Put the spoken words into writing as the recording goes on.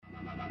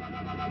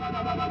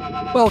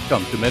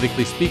Welcome to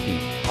Medically Speaking,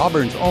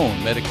 Auburn's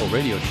own medical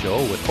radio show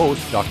with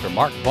host Dr.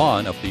 Mark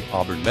Vaughn of the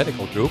Auburn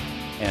Medical Group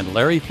and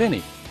Larry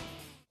Finney.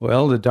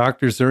 Well, the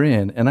doctors are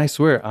in, and I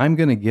swear I'm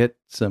going to get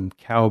some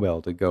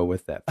cowbell to go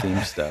with that theme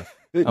stuff.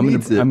 I'm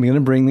going to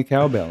bring the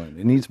cowbell in.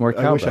 It needs more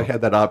cowbell. I wish I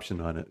had that option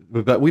on it,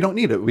 but we don't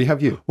need it. We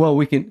have you. Well,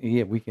 we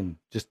can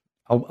just.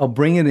 I'll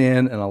bring it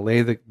in and I'll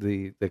lay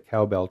the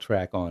cowbell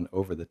track on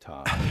over the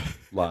top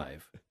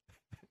live.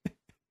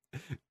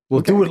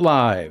 We'll do it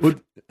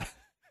live.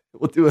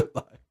 We'll do it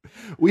live.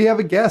 We have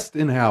a guest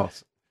in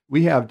house.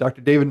 We have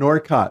Dr. David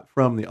Norcott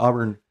from the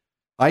Auburn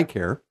Eye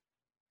Care.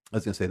 I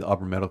was going to say the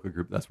Auburn Medical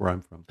Group. That's where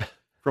I'm from.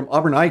 From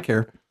Auburn Eye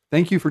Care.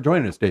 Thank you for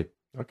joining us, Dave.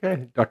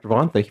 Okay. Dr.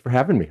 Vaughn, thank you for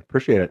having me.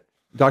 Appreciate it.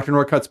 Dr.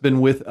 Norcott's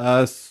been with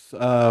us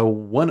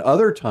one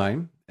other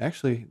time.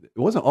 Actually, it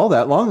wasn't all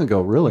that long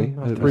ago, really.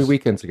 3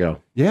 weekends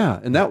ago. Yeah,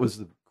 and that was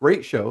a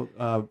great show.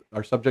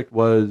 Our subject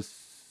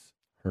was...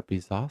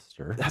 herpes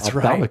zoster. That's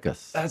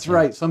ophthalmicus. Right. That's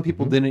right. Some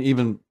people didn't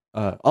even,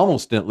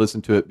 almost didn't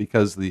listen to it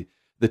because the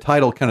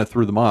title kind of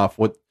threw them off.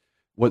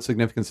 What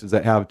significance does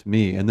that have to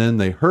me? And then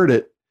they heard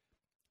it,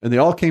 and they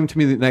all came to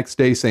me the next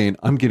day saying,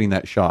 I'm getting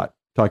that shot,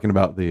 talking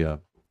about the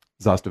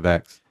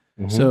Zostavax.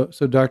 Mm-hmm.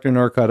 So Dr.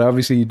 Norcott,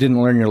 obviously you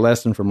didn't learn your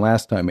lesson from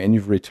last time, and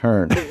you've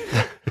returned.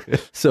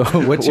 So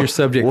what's your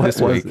subject this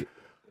week?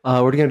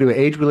 We're going to do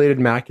age-related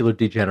macular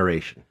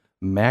degeneration.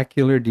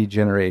 Macular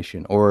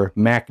degeneration, or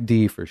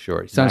MACD for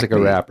short. Sounds like a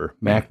rapper.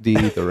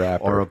 MACD, the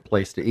rapper. Or a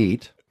place to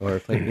eat. Or a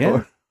place,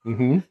 yeah.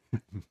 To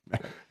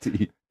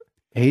eat.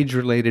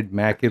 Age-related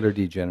macular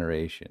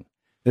degeneration.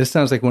 This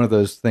sounds like one of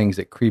those things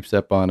that creeps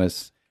up on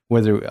us,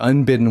 whether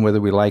unbidden,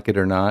 whether we like it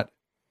or not.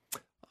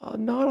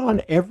 Not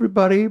on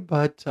everybody,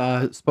 but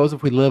suppose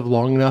if we live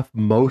long enough,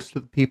 most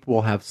of the people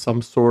will have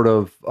some sort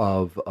of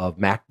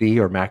MACD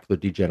or macular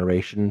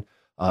degeneration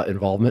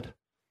involvement.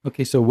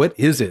 Okay, so what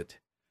is it?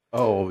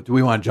 Oh, do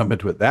we want to jump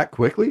into it that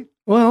quickly?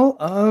 Well,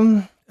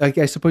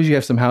 I suppose you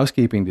have some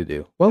housekeeping to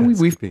do. Well,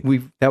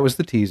 we've that was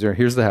the teaser.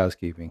 Here's the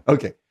housekeeping.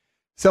 Okay,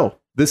 so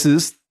this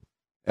is,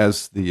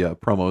 as the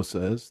promo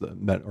says,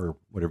 or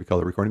whatever you call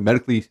the recording,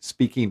 Medically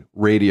Speaking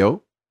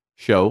radio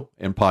show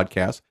and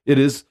podcast. It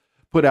is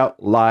put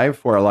out live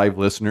for our live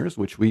listeners,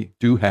 which we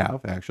do have,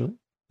 actually.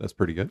 That's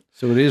pretty good.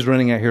 So it is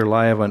running out here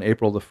live on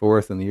April the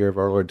 4th in the year of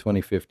our Lord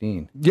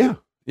 2015. Yeah.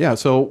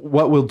 So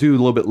what we'll do a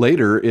little bit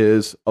later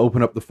is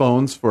open up the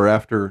phones for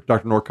after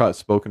Dr. Norcott's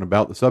spoken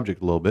about the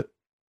subject a little bit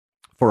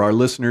for our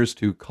listeners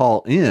to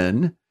call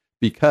in,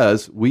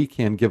 because we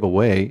can give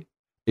away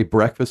a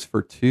breakfast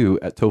for two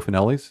at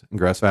Tofinelli's in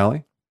Grass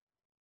Valley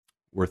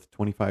worth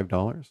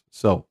 $25.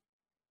 So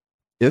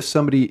if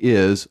somebody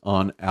is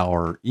on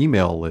our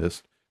email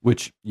list,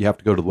 which you have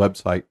to go to the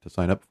website to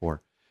sign up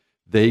for,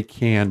 they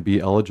can be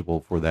eligible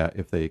for that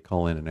if they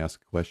call in and ask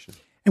a question.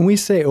 And we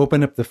say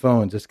open up the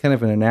phones. It's kind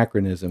of an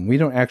anachronism. We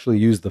don't actually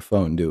use the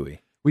phone, do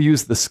we? We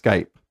use the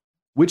Skype,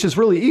 which is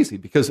really easy,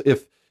 because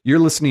if you're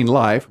listening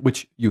live,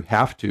 which you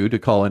have to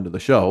call into the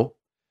show,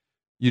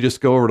 you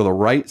just go over to the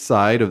right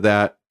side of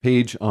that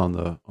page on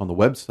the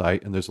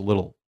website, and there's a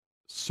little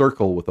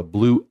circle with a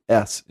blue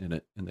S in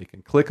it, and they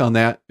can click on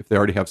that if they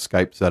already have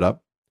Skype set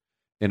up,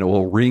 and it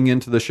will ring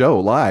into the show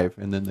live,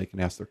 and then they can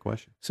ask their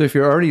question. So if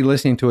you're already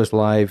listening to us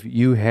live,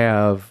 you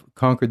have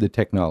conquered the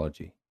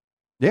technology.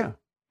 Yeah.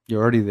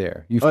 You're already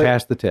there. You've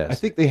passed the test. I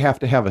think they have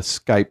to have a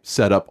Skype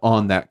set up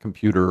on that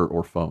computer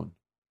or phone.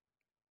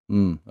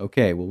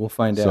 Okay, well, we'll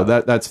find out. So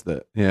that's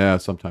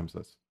sometimes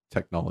that's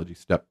technology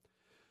step.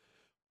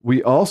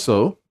 We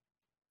also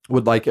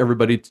would like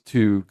everybody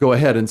to go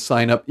ahead and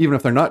sign up, even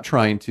if they're not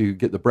trying to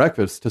get the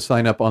breakfast, to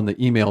sign up on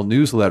the email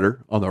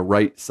newsletter on the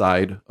right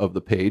side of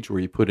the page,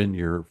 where you put in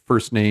your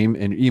first name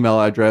and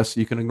email address.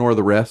 You can ignore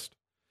the rest.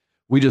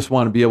 We just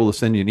want to be able to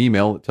send you an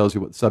email that tells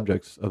you what the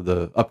subjects of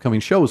the upcoming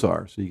shows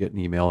are. So you get an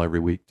email every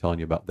week telling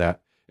you about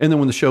that. And then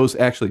when the show's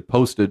actually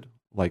posted,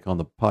 like on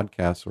the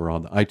podcast or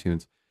on the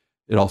iTunes,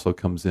 it also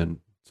comes in.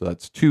 So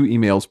that's 2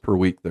 emails per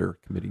week they're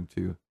committing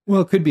to.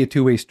 Well, it could be a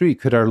two-way street.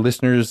 Could our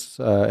listeners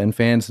and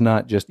fans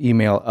not just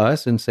email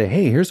us and say,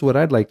 hey, here's what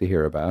I'd like to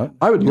hear about?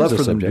 I would love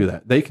for them to do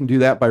that. They can do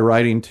that by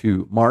writing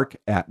to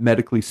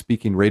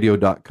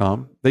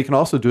mark@medicallyspeakingradio.com. They can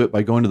also do it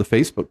by going to the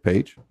Facebook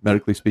page,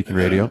 Medically Speaking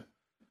Radio.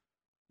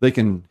 They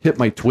can hit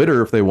my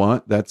Twitter if they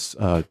want. That's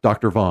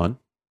Dr. Vaughn.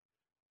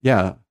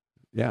 Yeah,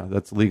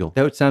 that's legal.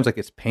 That sounds like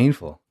it's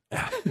painful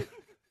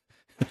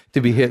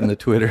to be hitting the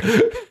Twitter.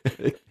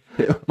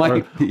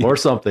 Or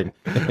something.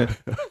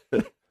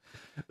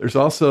 There's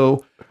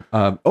also,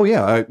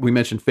 we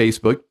mentioned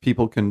Facebook.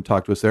 People can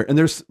talk to us there. And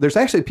there's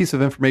actually a piece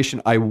of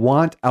information I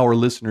want our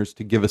listeners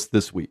to give us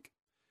this week.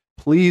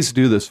 Please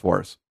do this for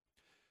us.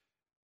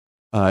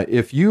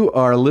 If you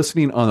are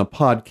listening on a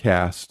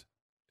podcast,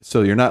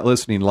 so you're not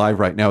listening live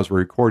right now as we're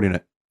recording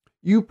it,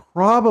 you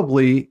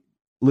probably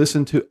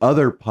listen to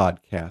other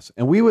podcasts.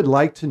 And we would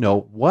like to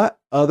know what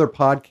other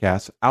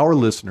podcasts our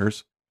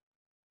listeners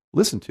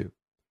listen to.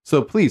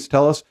 So please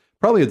tell us.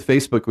 Probably the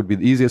Facebook would be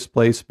the easiest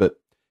place,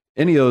 but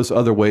any of those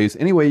other ways,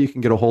 any way you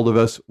can get a hold of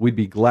us, we'd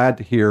be glad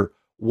to hear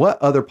what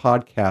other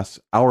podcasts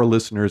our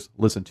listeners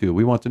listen to.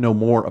 We want to know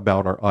more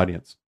about our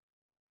audience.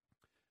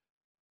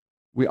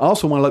 We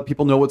also want to let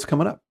people know what's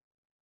coming up.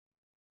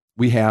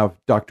 We have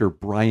Dr.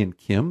 Brian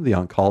Kim, the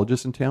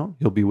oncologist in town.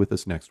 He'll be with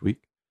us next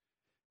week.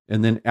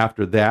 And then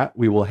after that,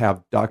 we will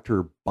have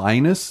Dr.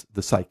 Binus,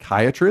 the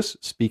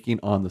psychiatrist, speaking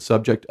on the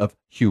subject of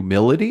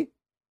humility.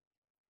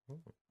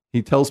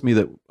 He tells me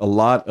that a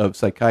lot of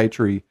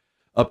psychiatry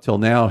up till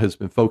now has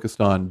been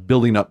focused on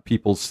building up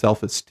people's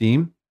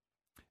self-esteem,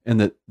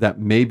 and that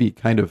may be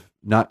kind of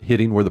not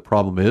hitting where the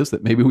problem is,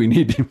 that maybe we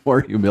need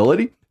more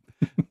humility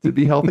to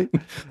be healthy.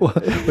 Well,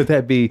 would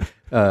that be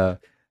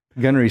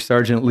Gunnery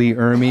Sergeant Lee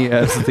Ermey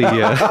as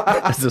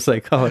the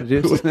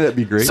psychologist? Wouldn't that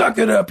be great? Suck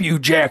it up, you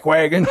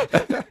jackwagon.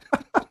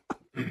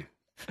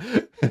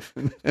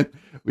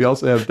 We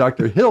also have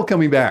Dr. Hill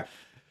coming back.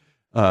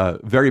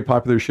 Very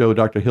popular show.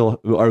 Dr. Hill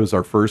was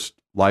our first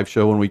live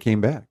show when we came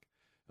back.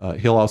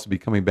 He'll also be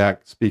coming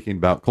back speaking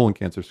about colon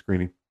cancer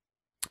screening.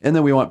 And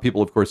then we want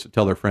people, of course, to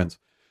tell their friends.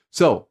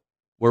 So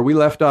where we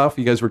left off,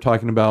 you guys were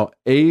talking about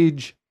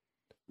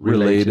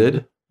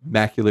age-related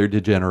macular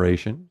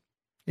degeneration.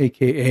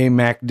 AKA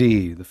Mac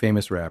D, the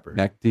famous rapper.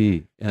 Mac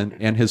D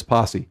and his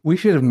posse. We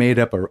should have made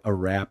up a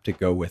rap to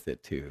go with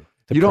it, too.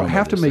 You don't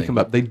have to make them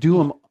up. They do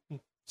them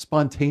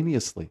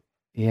spontaneously.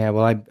 Yeah,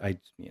 well,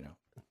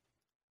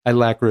 I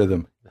lack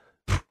rhythm.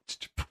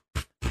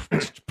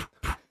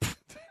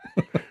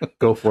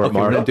 Go for it, Okay,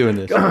 Mark. we're not doing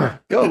this.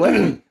 Go,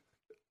 Lenny.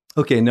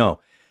 Okay, no.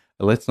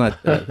 Let's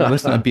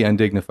not be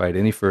undignified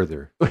any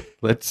further.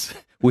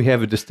 We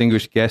have a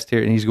distinguished guest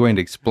here, and he's going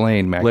to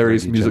explain macular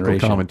Larry's musical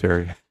degeneration.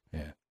 commentary.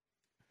 Yeah.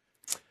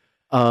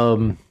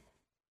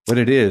 What What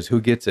it is, who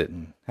gets it,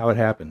 and how it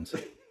happens.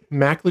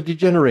 macular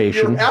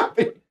degeneration.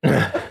 happy.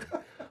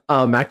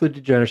 Macular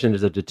degeneration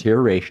is a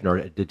deterioration or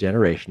a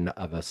degeneration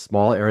of a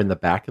small area in the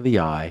back of the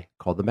eye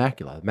called the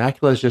macula. The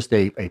macula is just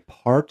a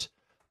part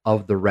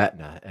of the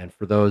retina. And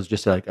for those,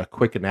 just like a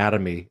quick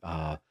anatomy,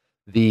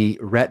 the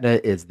retina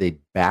is the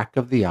back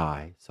of the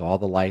eye. So all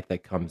the light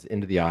that comes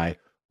into the eye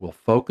will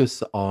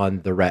focus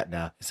on the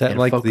retina. Is that and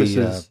like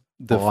focuses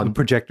the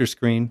projector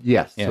screen?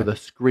 Yes. Yeah. So the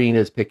screen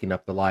is picking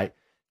up the light.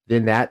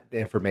 Then that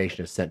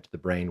information is sent to the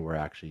brain where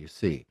actually you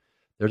see.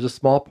 There's a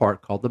small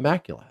part called the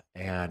macula,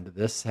 and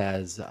this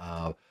has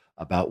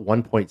about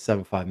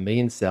 1.75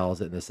 million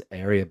cells in this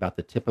area, about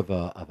the tip of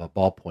a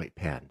ballpoint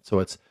pen. So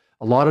it's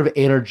a lot of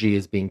energy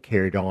is being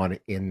carried on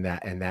in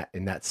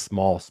that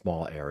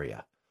small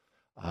area,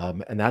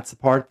 and that's the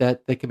part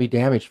that can be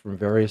damaged from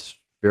various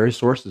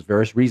sources,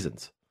 various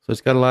reasons. So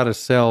it's got a lot of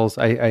cells.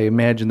 I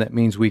imagine that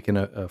means we can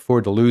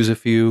afford to lose a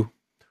few.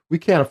 We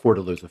can't afford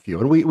to lose a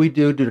few, and we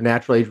do due to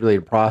natural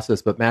age-related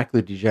process. But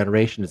macular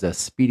degeneration is a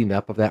speeding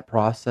up of that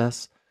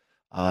process,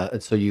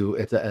 and so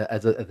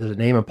as the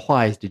name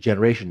implies,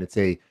 degeneration. It's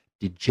a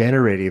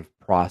degenerative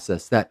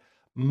process that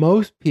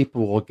most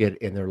people will get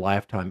in their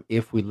lifetime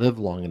if we live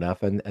long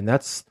enough, and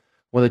that's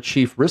one of the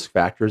chief risk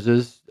factors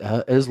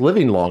is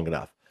living long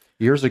enough.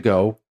 Years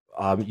ago,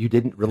 you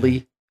didn't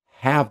really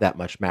have that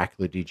much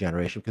macular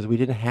degeneration because we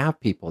didn't have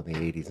people in the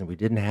 80s and we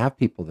didn't have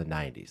people in the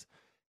 90s.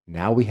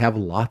 Now we have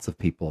lots of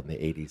people in the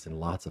 80s and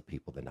lots of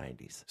people in the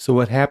 90s. So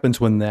what happens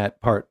when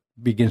that part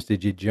begins to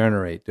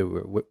degenerate?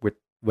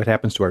 What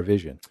happens to our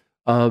vision?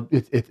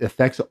 It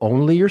affects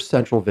only your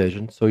central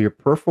vision, so your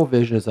peripheral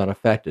vision is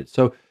unaffected.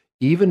 So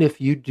even if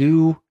you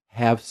do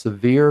have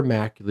severe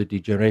macular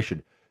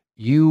degeneration,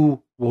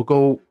 you will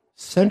go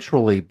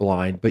centrally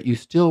blind, but you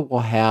still will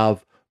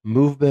have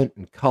movement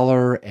and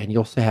color, and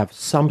you'll also have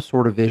some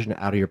sort of vision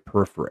out of your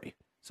periphery.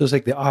 So it's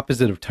like the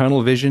opposite of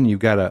tunnel vision. You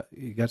got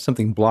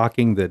something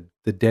blocking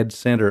the dead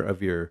center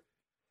of your.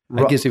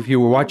 I guess if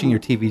you were watching your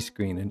TV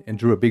screen and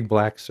drew a big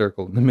black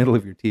circle in the middle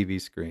of your TV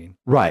screen.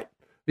 Right.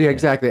 Yeah,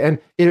 exactly. And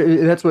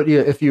that's what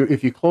if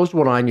you closed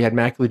one eye and you had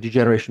macular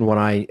degeneration in one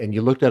eye and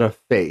you looked at a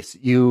face,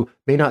 you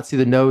may not see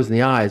the nose and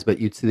the eyes, but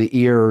you'd see the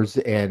ears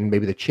and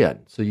maybe the chin.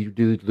 So you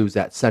do lose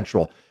that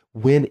central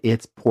when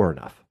it's poor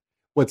enough.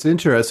 What's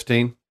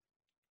interesting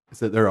is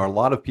that there are a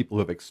lot of people who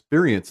have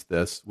experienced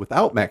this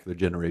without macular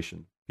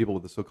degeneration. People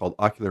with the so-called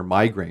ocular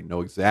migraine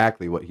know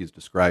exactly what he's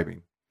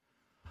describing.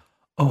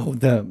 Oh,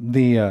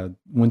 the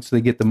once they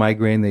get the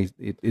migraine,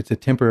 it's a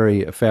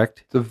temporary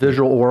effect. It's a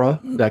visual aura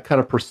that kind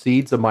of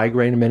precedes a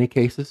migraine in many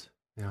cases.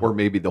 Or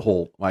maybe the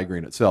whole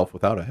migraine itself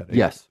without a headache.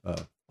 Yes.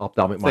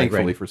 Ophthalmic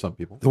Thankfully migraine. for some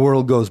people. The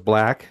world goes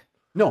black.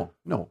 No.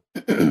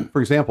 For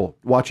example,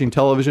 watching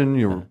television,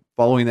 you're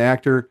following the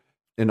actor,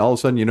 and all of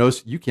a sudden you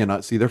notice you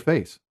cannot see their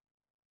face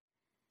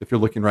if you're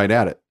looking right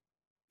at it.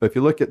 But if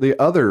you look at the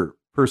other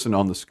person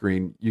on the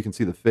screen, you can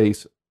see the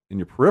face in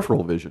your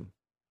peripheral vision.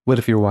 What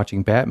if you're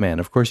watching Batman?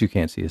 Of course you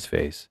can't see his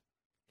face.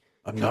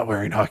 I'm not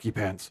wearing hockey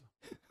pants.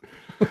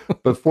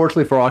 But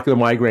fortunately for ocular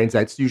migraines,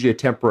 that's usually a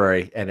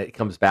temporary, and it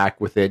comes back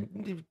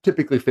within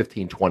typically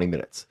 15, 20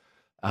 minutes.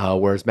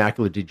 Whereas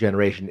macular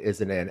degeneration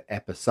isn't an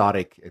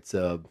episodic, it's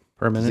a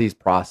Permanent? disease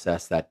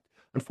process that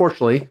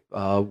unfortunately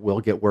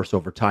will get worse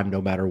over time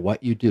no matter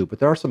what you do. But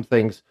there are some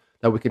things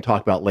that we can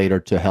talk about later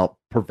to help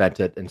prevent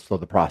it and slow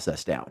the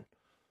process down.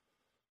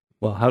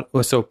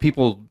 Well, so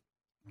people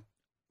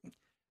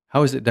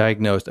How is it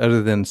diagnosed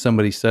other than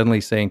somebody suddenly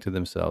saying to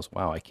themselves,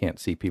 wow, I can't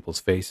see people's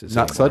faces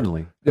Not anymore?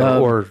 suddenly.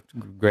 Or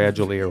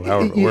gradually, or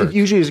however it works.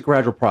 Usually it's a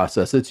gradual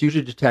process. It's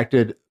usually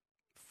detected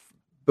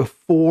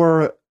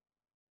before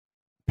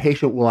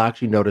patient will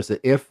actually notice it.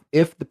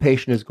 If the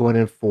patient is going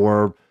in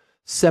for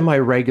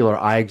semi-regular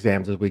eye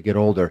exams as we get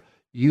older,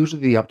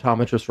 usually the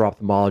optometrist or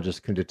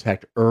ophthalmologist can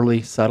detect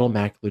early subtle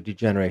macular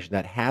degeneration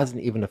that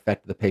hasn't even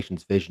affected the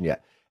patient's vision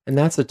yet. And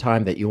that's the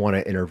time that you want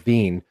to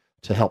intervene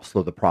to help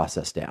slow the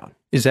process down.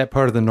 Is that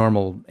part of the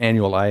normal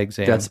annual eye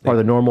exam? That's part of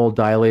the normal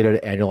dilated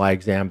annual eye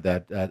exam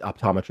that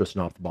optometrists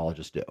and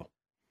ophthalmologists do.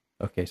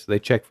 Okay, so they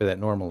check for that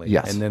normally.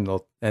 Yes. And then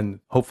they'll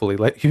hopefully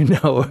let you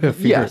know if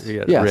Yes,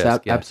 you're at yes,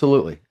 risk. Yeah.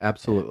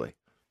 absolutely.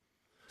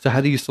 So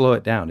how do you slow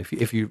it down?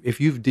 If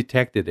you've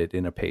detected it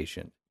in a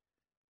patient,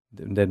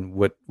 then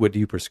what do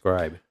you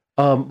prescribe?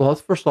 Well, let's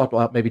first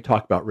maybe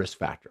talk about risk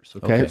factors.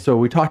 Okay, so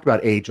we talked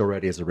about age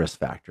already as a risk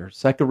factor.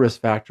 Second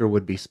risk factor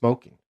would be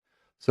smoking.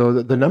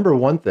 So the number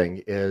one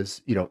thing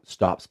is,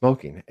 stop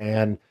smoking.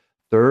 And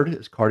third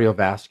is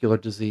cardiovascular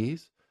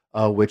disease,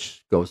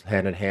 which goes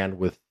hand in hand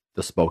with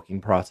the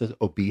smoking process,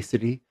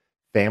 obesity,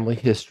 family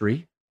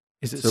history.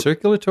 Is it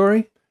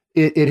circulatory?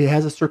 It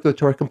has a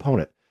circulatory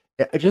component.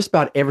 Just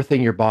about everything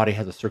in your body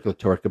has a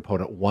circulatory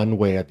component one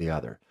way or the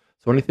other.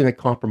 So anything that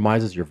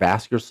compromises your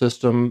vascular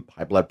system,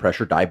 high blood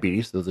pressure,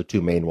 diabetes, those are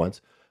two main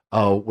ones,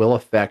 will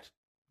affect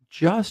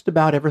just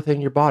about everything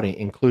in your body,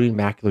 including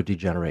macular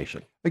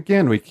degeneration.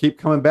 Again, we keep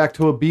coming back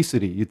to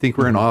obesity. You'd think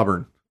we're in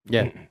Auburn.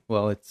 Yeah.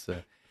 Well, it's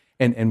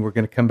and we're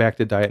going to come back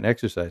to diet and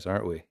exercise,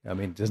 aren't we? I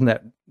mean, isn't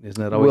that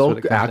always what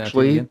it comes down to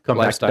again? Come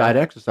Lifestyle? back to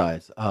diet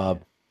exercise,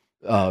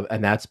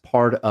 and that's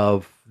part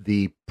of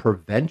the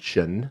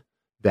prevention.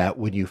 That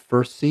when you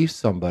first see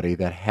somebody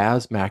that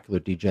has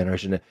macular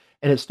degeneration,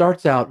 and it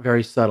starts out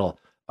very subtle.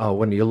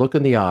 When you look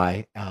in the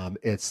eye,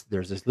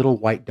 there's this little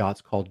white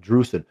dots called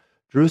drusen.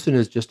 Drusen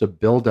is just a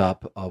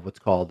buildup of what's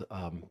called,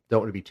 don't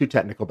want to be too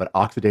technical, but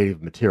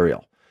oxidative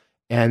material.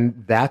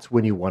 And that's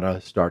when you want to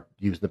start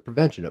using the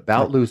prevention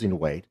about losing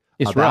weight,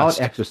 It's about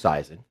rust.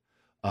 exercising,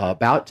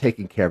 about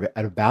taking care of it,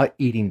 and about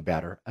eating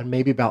better, and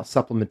maybe about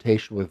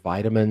supplementation with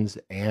vitamins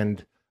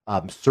and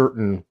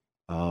certain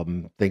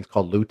things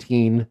called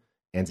lutein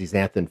and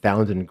zeaxanthin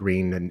found in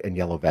green and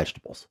yellow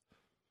vegetables.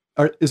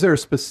 Is there a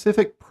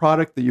specific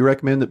product that you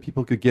recommend that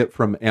people could get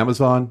from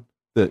Amazon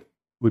that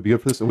would be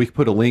good for this? And we could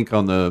put a link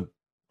on the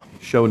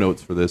show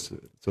notes for this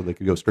so they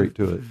could go straight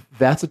to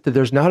it.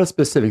 There's not a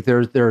specific. There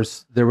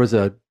was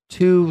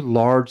two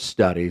large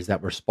studies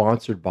that were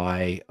sponsored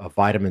by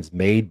vitamins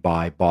made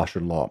by Bausch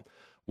and Lomb.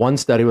 One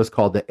study was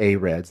called the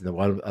AREDS, and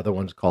the other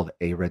one's called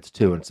AREDS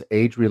 2, and it's an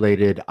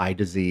age-related eye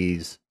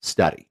disease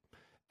study.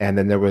 And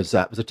then there was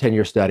it was a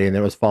 10-year study, and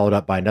then it was followed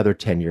up by another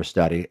 10-year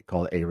study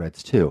called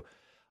AREDS 2.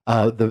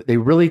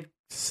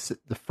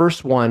 The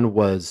first one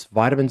was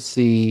vitamin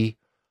C,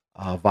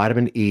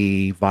 vitamin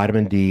E,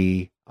 vitamin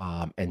D,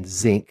 and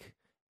zinc,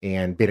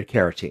 and beta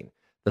carotene.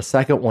 The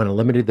second one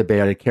eliminated the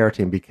beta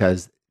carotene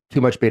because too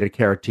much beta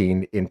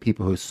carotene in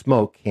people who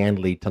smoke can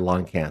lead to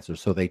lung cancer.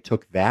 So they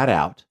took that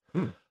out,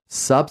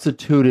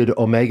 substituted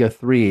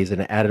omega-3s,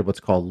 and added what's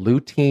called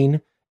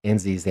lutein and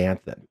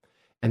zeaxanthin.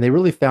 And they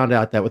really found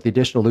out that with the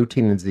additional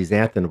lutein and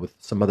zeaxanthin, with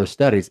some other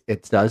studies,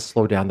 it does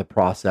slow down the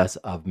process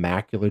of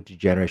macular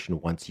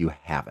degeneration once you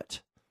have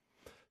it.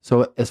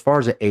 So as far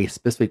as a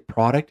specific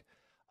product,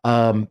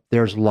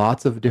 there's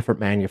lots of different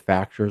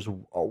manufacturers.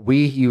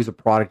 We use a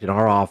product in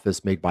our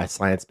office made by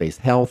Science Based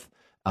Health.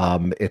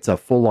 It's a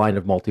full line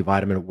of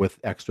multivitamin with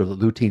extra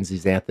lutein,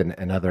 zeaxanthin,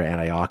 and other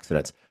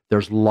antioxidants.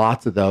 There's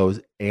lots of those.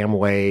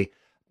 Amway,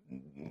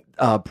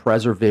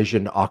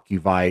 Preservision,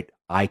 Ocuvite,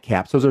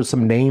 iCaps. Those are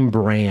some name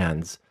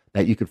brands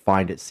that you could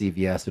find at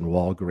CVS and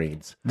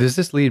Walgreens. Does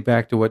this lead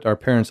back to what our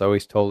parents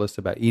always told us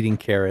about eating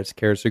carrots?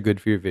 Carrots are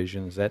good for your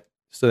vision.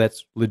 So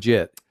that's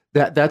legit?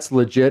 That's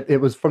legit.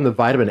 It was from the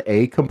vitamin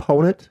A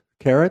component,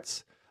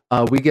 carrots.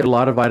 We get a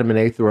lot of vitamin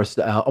A through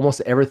our almost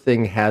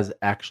everything has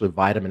actually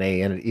vitamin A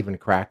in it, even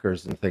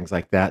crackers and things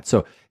like that.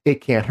 So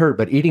it can't hurt.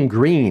 But eating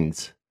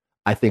greens,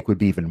 I think, would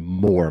be even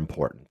more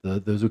important. The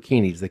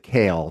zucchinis, the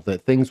kale, the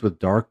things with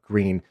dark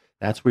green,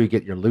 that's where you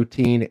get your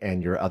lutein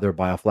and your other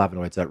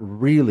bioflavonoids that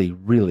really,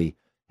 really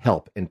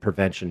help in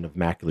prevention of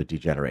macular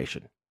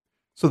degeneration.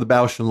 So the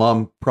Bausch and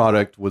Lomb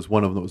product was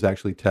one of them that was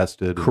actually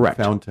tested Correct.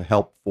 and found to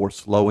help for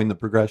slowing the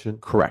progression?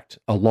 Correct.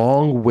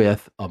 Along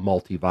with a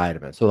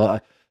multivitamin.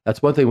 So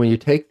that's one thing. When you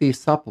take these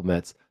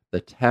supplements,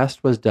 the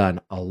test was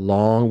done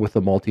along with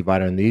a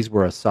multivitamin. These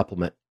were a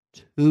supplement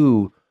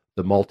to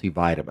the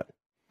multivitamin.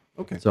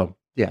 Okay. So,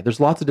 yeah, there's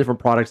lots of different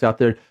products out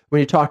there.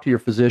 When you talk to your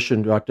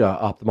physician, doctor,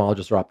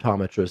 ophthalmologist, or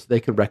optometrist, they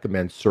can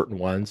recommend certain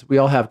ones. We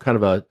all have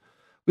a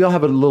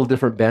little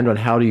different bend on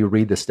how do you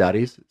read the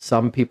studies.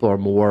 Some people are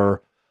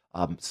more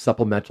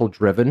supplemental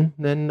driven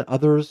than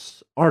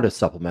others aren't as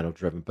supplemental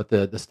driven. But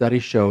the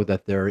studies show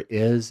that there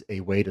is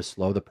a way to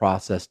slow the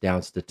process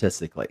down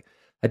statistically.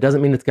 That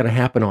doesn't mean it's going to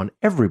happen on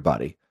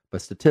everybody,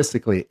 but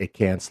statistically, it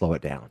can slow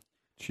it down.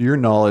 To your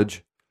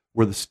knowledge,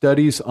 were the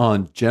studies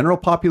on general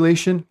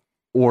population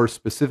or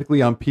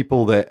specifically on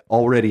people that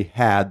already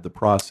had the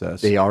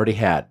process? They already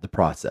had the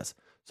process.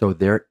 So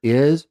there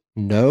is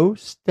no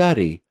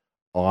study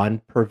on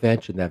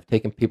prevention that have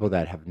taken people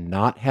that have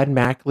not had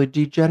macular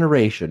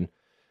degeneration.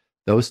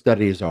 Those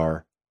studies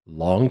are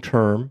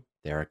long-term,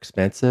 they're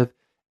expensive,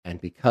 and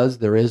because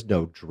there is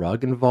no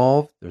drug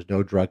involved, there's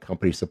no drug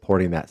company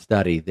supporting that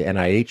study. The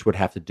NIH would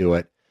have to do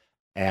it,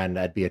 and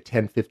that'd be a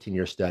 10,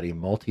 15-year study,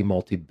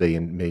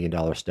 multi-million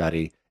dollar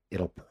study.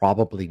 It'll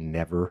probably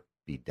never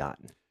be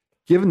done.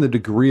 Given the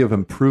degree of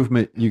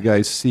improvement you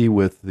guys see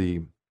with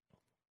the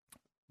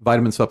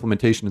vitamin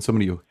supplementation in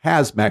somebody who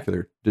has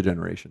macular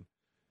degeneration,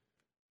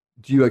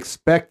 do you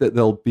expect that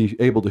they'll be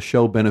able to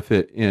show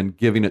benefit in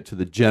giving it to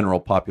the general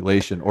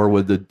population, or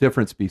would the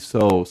difference be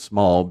so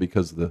small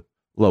because of the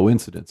low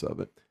incidence of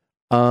it?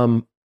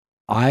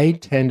 I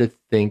tend to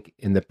think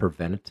in the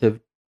preventative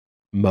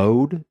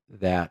mode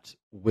that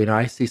when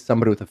I see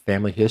somebody with a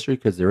family history,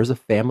 because there is a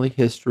family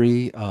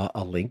history,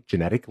 a link,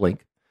 genetic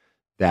link,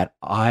 that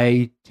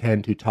I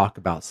tend to talk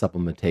about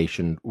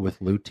supplementation with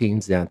lutein,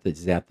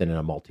 zeaxanthin, and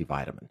a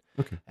multivitamin.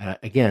 Okay.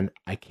 Again,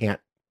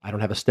 I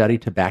don't have a study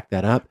to back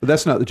that up. But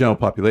that's not the general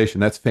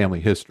population. That's family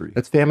history.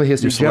 That's family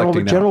history. You're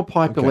selecting General that.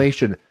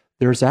 population. Okay.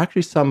 There's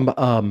actually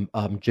some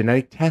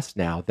genetic tests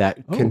now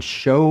that can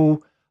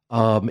show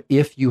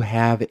if you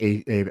have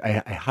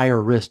a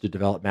higher risk to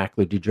develop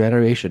macular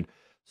degeneration.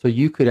 So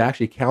you could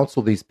actually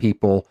counsel these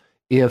people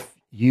if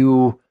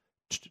you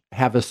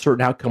have a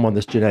certain outcome on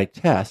this genetic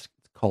test.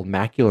 It's called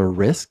macular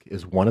risk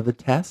is one of the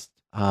tests.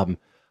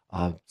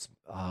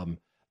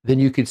 Then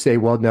you could say,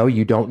 well, no,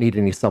 you don't need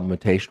any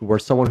supplementation. Where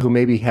someone who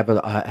maybe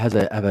has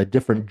a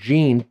different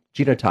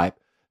genotype,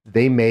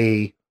 they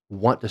may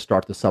want to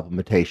start the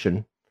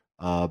supplementation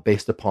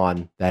based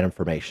upon that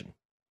information.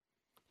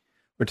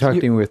 We're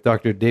talking with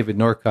Dr. David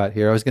Norcott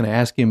here. I was going to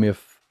ask him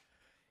if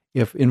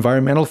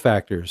environmental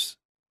factors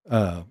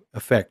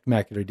affect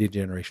macular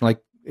degeneration,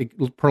 like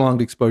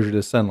prolonged exposure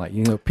to sunlight.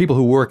 You know, people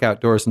who work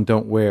outdoors and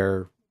don't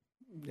wear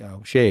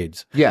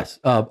shades. Yes,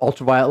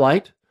 ultraviolet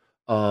light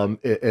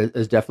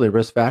is definitely a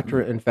risk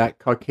factor. In fact,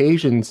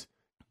 Caucasians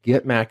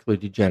get macular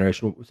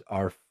degeneration.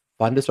 Our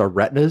fundus, our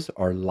retinas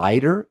are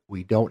lighter.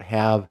 We don't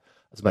have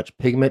as much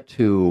pigment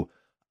to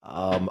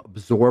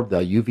absorb the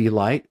UV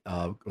light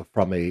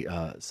from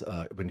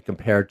when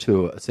compared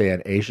to, say,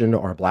 an Asian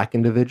or a black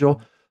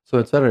individual. So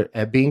instead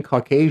of being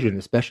Caucasian,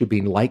 especially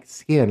being light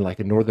skinned, like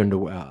a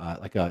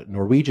like a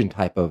Norwegian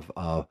type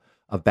of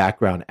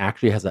background,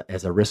 actually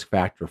has a risk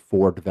factor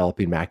for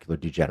developing macular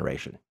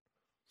degeneration.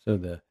 So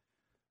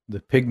the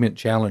pigment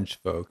challenged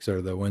folks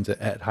are the ones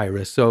at high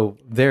risk. So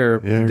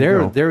there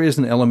is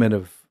an element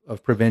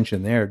of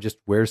prevention there. Just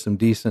wear some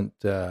decent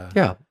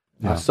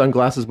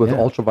sunglasses with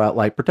ultraviolet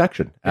light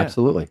protection. Yeah.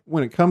 Absolutely.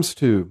 When it comes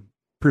to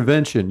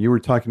prevention, you were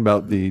talking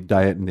about the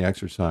diet and the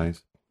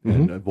exercise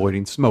and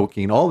avoiding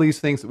smoking, all these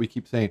things that we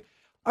keep saying.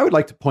 I would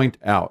like to point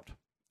out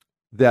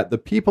that the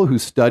people who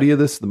study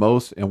this the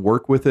most and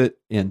work with it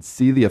and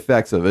see the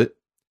effects of it,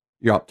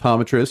 your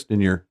optometrist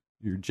and your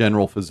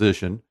general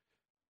physician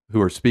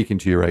who are speaking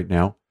to you right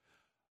now.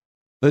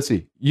 Let's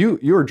see,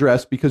 you're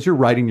dressed because you're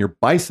riding your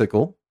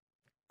bicycle.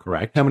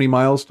 Correct. How many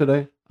miles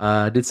today?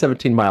 Did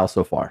 17 miles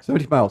so far.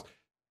 17 miles.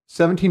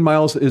 17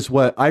 miles is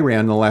what I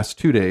ran in the last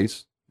 2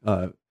 days.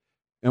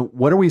 And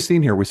what are we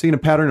seeing here? We're seeing a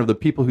pattern of the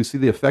people who see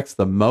the effects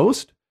the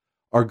most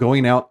are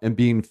going out and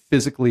being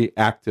physically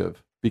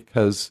active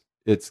because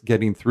it's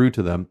getting through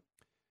to them.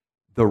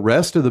 The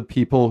rest of the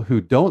people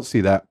who don't see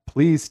that,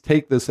 please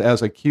take this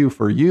as a cue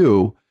for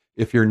you.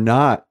 If you're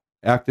not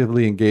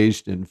actively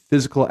engaged in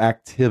physical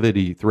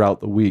activity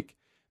throughout the week,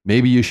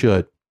 maybe you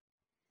should.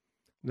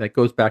 That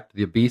goes back to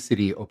the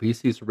obesity.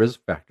 Obesity is a risk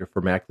factor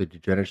for macular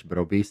degeneration, but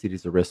obesity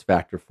is a risk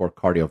factor for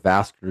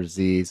cardiovascular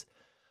disease,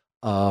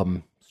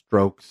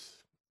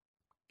 strokes,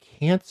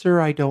 cancer.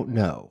 I don't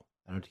know.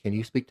 Can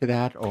you speak to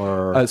that?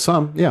 Or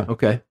some, yeah.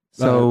 Okay.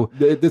 So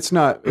it's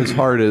not as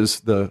hard as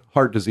the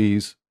heart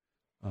disease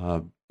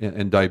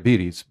and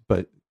diabetes,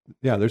 but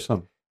yeah, there's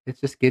some.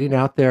 It's just getting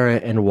out there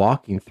and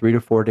walking 3 to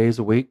 4 days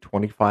a week,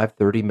 25,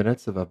 30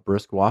 minutes of a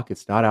brisk walk.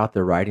 It's not out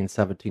there riding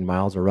 17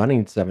 miles or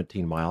running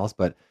 17 miles,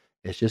 but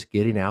it's just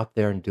getting out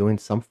there and doing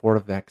some form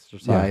of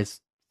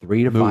exercise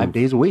 3 to 5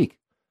 days a week.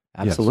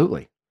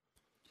 Absolutely. Yes.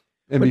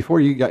 And before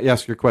you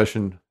ask your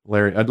question,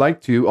 Larry, I'd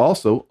like to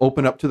also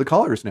open up to the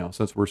callers now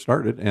since we're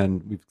started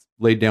and we've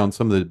laid down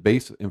some of the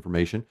base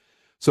information.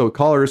 So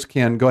callers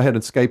can go ahead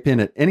and Skype in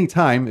at any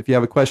time if you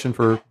have a question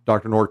for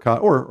Dr.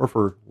 Norcott or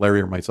for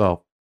Larry or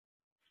myself.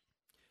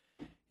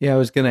 Yeah, I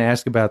was going to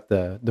ask about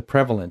the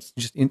prevalence.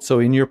 So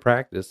in your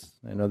practice,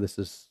 I know this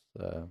is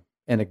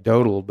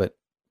anecdotal, but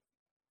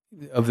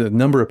of the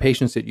number of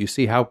patients that you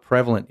see, how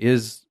prevalent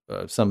is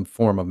some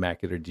form of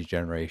macular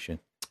degeneration?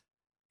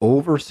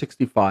 Over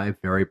 65,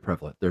 very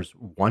prevalent. There's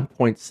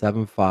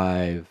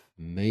 1.75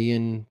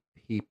 million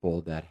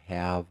people that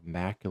have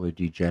macular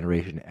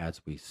degeneration as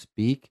we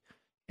speak,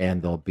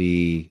 and there'll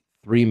be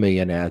 3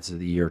 million as of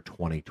the year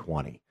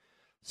 2020.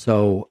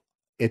 So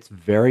it's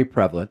very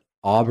prevalent.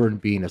 Auburn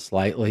being a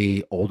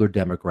slightly older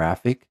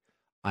demographic,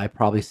 I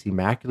probably see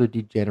macular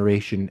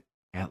degeneration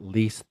at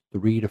least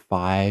 3 to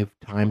 5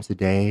 times a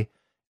day,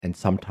 and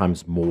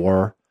sometimes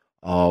more,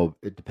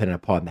 depending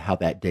upon how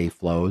that day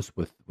flows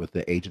with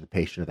the age of the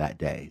patient of that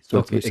day. So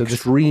Okay, it's so this-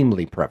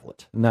 extremely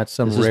prevalent. Not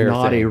some This is rare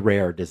not thing. a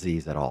rare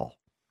disease at all.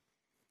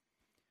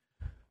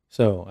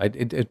 So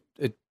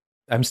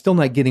I'm still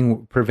not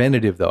getting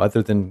preventative though,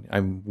 other than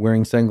I'm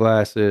wearing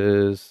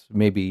sunglasses,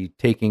 maybe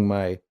taking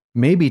my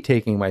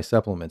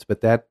supplements,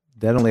 but that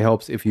only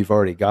helps if you've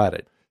already got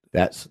it.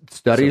 That's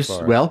studies. So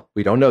far. Well,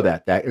 we don't know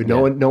that.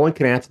 No Yeah. one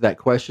can answer that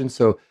question.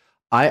 So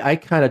I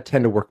kind of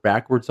tend to work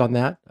backwards on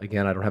that.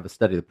 Again, I don't have a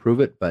study to prove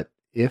it, but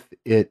if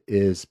it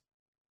is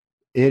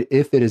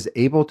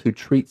able to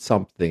treat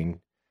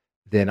something,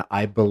 then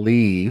I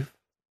believe,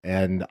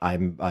 and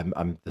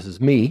I'm this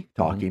is me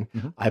talking,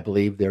 Mm-hmm. I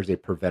believe there's a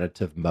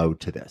preventative mode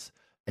to this.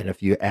 And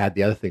if you add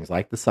the other things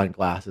like the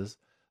sunglasses,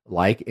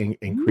 like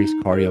increased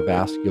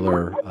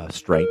cardiovascular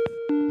strength,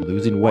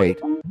 losing weight,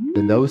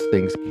 then those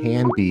things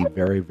can be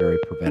very, very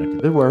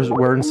preventative. Whereas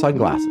wearing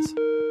sunglasses.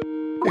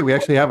 Okay, we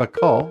actually have a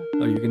call,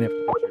 Oh, you're gonna have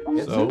to put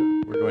your so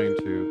we're going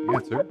to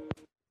answer.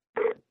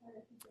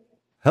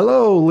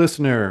 Hello,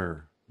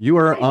 listener. You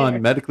are Hi on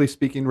there. Medically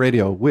Speaking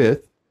Radio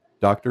with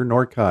Dr.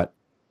 Norcott.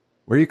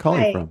 Where are you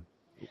calling Hi. from?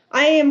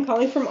 I am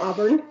calling from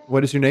Auburn.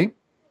 What is your name?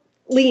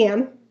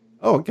 Leanne.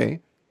 Oh, okay.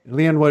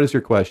 Leanne, what is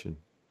your question?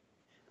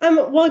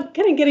 Well,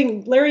 kind of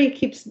getting, Larry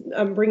keeps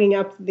bringing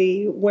up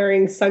the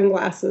wearing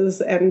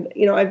sunglasses, and,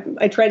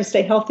 I try to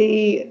stay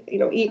healthy,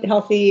 eat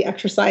healthy,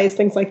 exercise,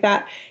 things like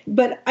that.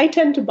 But I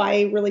tend to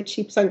buy really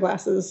cheap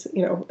sunglasses,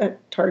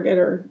 at Target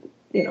or,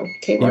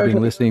 Kmart. You've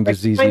been listening to I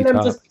ZZ find them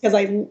Top. just because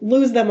I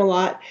lose them a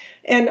lot.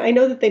 And I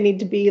know that they need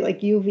to be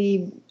like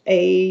UVA,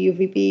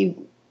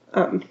 UVB.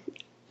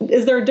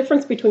 Is there a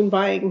difference between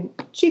buying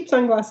cheap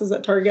sunglasses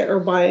at Target or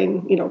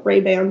buying,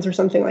 Ray-Bans or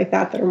something like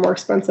that are more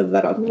expensive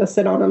that I'm going to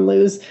sit on and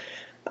lose,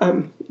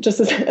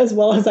 just as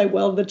well as I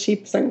will the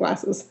cheap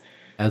sunglasses?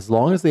 As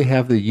long as they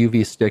have the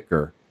UV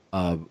sticker,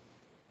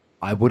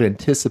 I would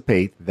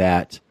anticipate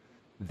that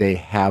they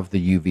have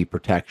the UV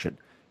protection.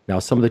 Now,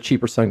 some of the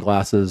cheaper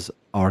sunglasses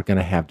are going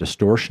to have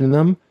distortion in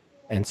them,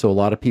 and so a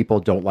lot of people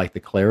don't like the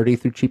clarity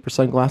through cheaper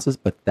sunglasses,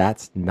 but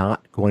that's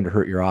not going to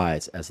hurt your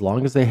eyes as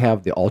long as they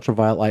have the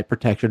ultraviolet light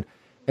protection.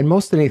 And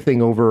most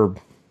anything over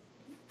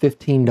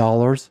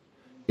 $15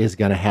 is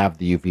going to have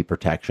the UV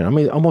protection. I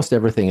mean, almost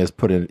everything is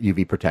put in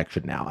UV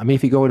protection now. I mean,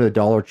 if you go into the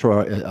dollar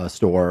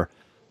store,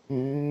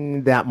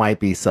 that might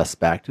be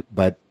suspect,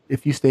 but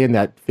if you stay in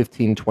that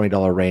 $15,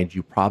 $20 range,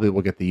 you probably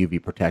will get the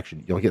UV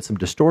protection. You'll get some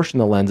distortion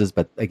in the lenses,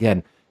 but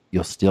again,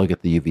 you'll still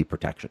get the UV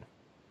protection.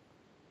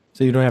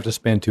 So you don't have to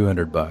spend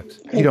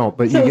 $200. You don't,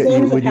 but So you as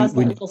long as get it has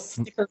that little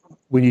sticker.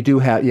 when you do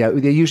have,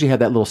 they usually have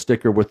that little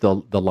sticker with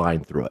the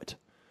line through it.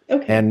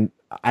 Okay. And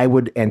I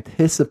would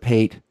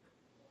anticipate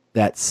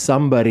that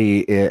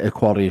somebody, a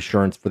quality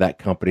assurance for that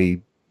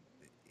company,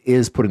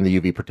 is putting the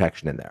UV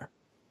protection in there.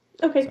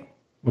 Okay.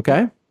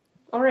 Okay?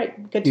 All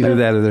right. Good to Either know.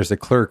 that or there's a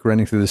clerk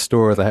running through the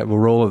store with a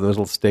roll of those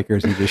little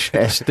stickers. You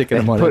just sticking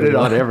them on. Put it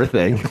everything. on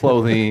everything.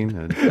 Clothing.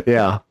 And,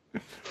 Yeah.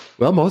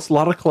 Well, a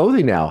lot of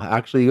clothing now.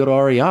 Actually, you go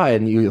to REI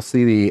and you'll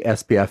see the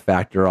SPF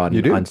factor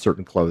on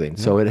certain clothing.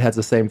 So it has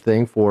the same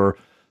thing for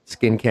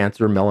skin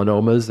cancer,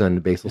 melanomas,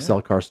 and basal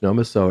cell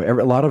carcinomas. So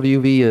a lot of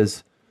UV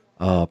is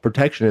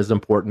protection is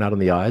important, not on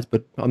the eyes,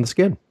 but on the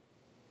skin.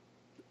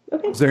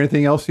 Okay. is there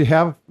anything else you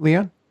have,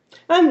 Leanne?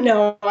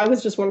 No, I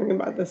was just wondering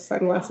about the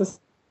sunglasses.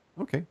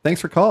 Okay.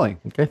 Thanks for calling.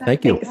 Okay,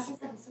 thank you.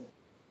 Thanks.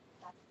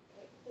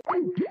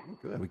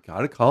 Good. We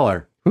got a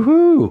caller.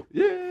 Woohoo!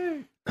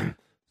 Yay.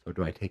 So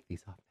do I take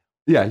these off?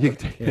 Yeah, you can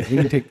take Yeah, you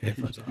can take the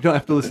headphones off. You don't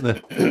have to listen to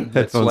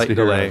headphones slight to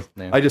hear delay. us.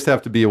 Yeah. I just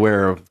have to be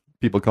aware of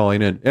people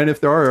calling in. And if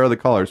there are other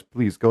callers,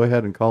 please go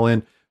ahead and call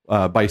in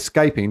by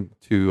Skyping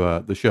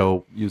to the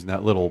show using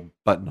that little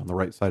button on the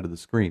right side of the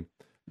screen.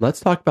 Let's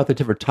talk about the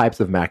different types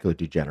of macular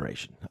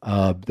degeneration.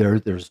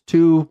 There's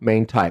two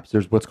main types.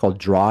 There's what's called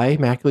dry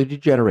macular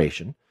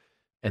degeneration,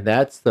 and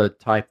that's the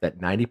type that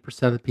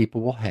 90% of the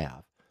people will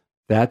have.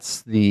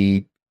 That's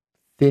the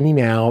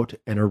thinning out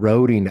and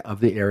eroding of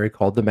the area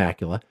called the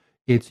macula.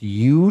 It's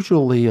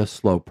usually a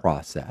slow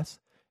process.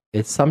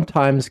 It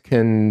sometimes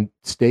can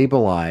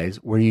stabilize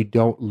where you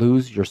don't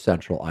lose your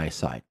central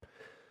eyesight.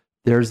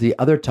 There's the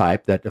other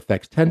type that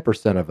affects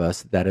 10% of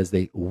us, that is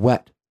the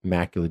wet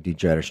macular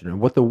degeneration. And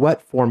what the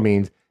wet form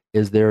means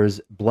is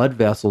there's blood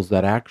vessels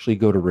that actually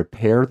go to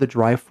repair the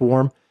dry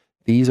form.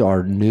 These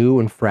are new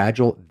and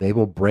fragile. They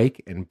will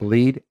break and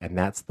bleed, and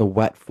that's the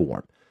wet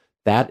form.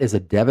 That is a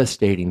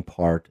devastating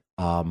part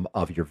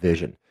of your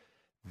vision.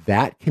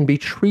 That can be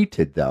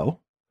treated, though,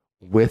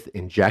 with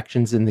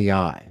injections in the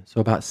eye.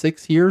 So about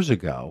 6 years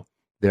ago,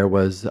 there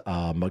was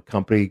a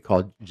company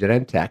called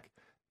Genentech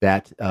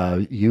that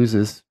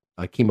uses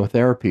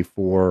chemotherapy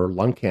for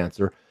lung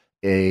cancer.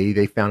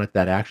 They found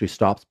that actually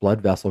stops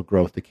blood vessel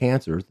growth to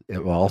cancers.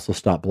 It will also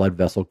stop blood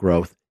vessel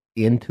growth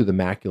into the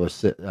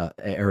macular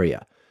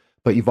area.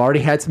 But you've already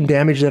had some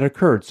damage that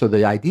occurred. So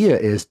the idea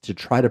is to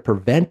try to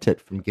prevent it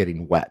from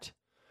getting wet.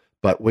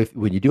 But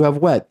when you do have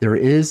wet, there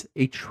is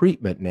a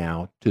treatment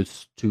now to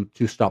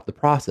stop the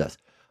process.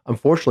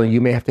 Unfortunately,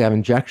 you may have to have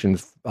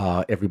injections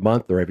every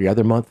month or every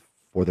other month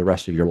for the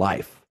rest of your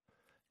life.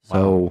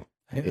 So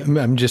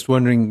I'm just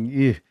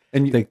wondering,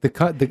 and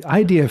the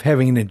idea of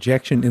having an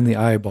injection in the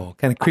eyeball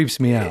kind of creeps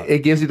me out.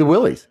 It gives you the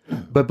willies.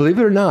 But believe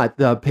it or not,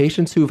 the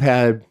patients who've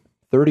had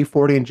 30,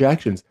 40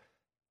 injections,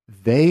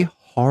 they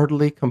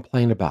hardly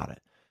complain about it.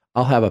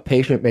 I'll have a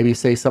patient maybe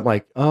say something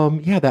like,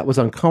 yeah, that was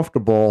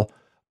uncomfortable.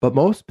 But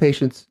most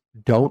patients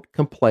don't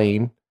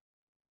complain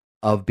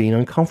of being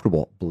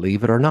uncomfortable,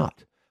 believe it or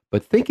not.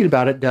 But thinking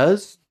about it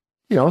does,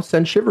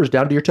 send shivers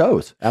down to your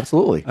toes.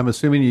 Absolutely. I'm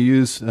assuming you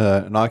use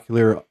an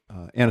ocular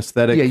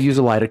anesthetic. Yeah, use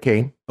a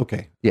lidocaine.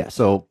 Okay. Yes.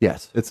 So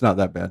yes, it's not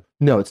that bad.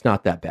 No, it's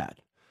not that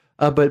bad.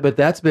 But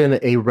that's been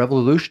a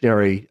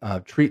revolutionary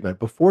treatment.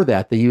 Before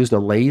that, they used a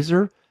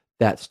laser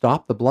that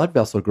stopped the blood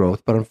vessel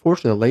growth. But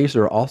unfortunately, the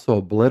laser also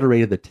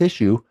obliterated the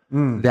tissue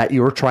that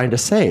you were trying to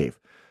save.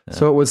 Yeah.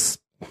 So it was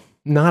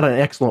not an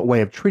excellent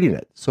way of treating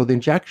it. So the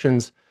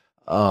injections,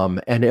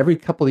 and every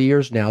couple of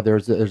years now,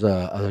 there's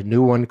a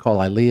new one called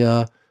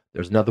Eylea.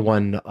 There's another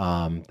one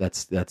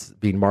that's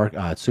being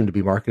soon to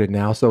be marketed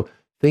now. So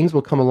things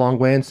will come a long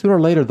way, and sooner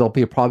or later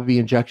there'll probably be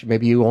injection.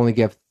 Maybe you only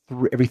give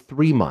every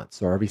 3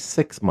 months or every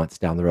 6 months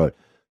down the road.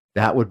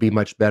 That would be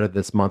much better than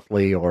this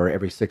monthly or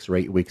every 6 or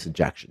 8 weeks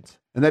injections.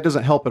 And that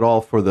doesn't help at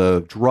all for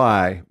the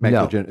dry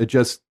macular. No. It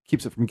just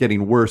keeps it from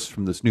getting worse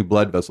from this new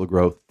blood vessel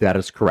growth. That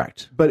is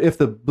correct. But if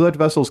the blood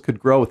vessels could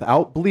grow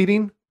without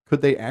bleeding,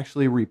 could they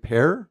actually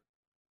repair?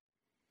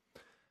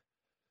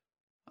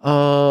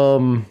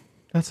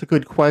 That's a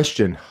good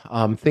question.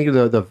 Think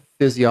of the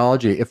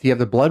physiology. If you have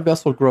the blood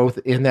vessel growth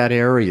in that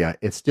area,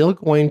 it's still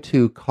going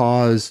to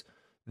cause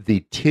the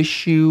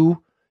tissue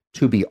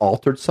to be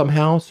altered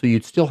somehow. So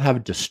you'd still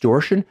have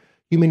distortion.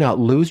 You may not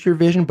lose your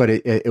vision, but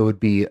it would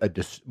be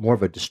more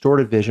of a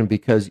distorted vision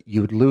because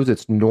you would lose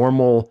its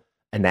normal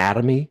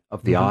anatomy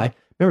of the eye.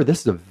 Remember,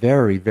 this is a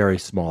very, very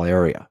small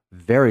area.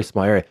 Very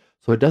small area.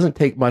 So it doesn't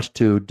take much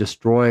to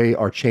destroy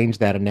or change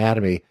that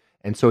anatomy.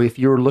 And so if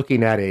you're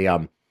looking at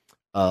a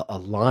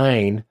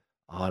line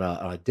on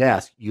a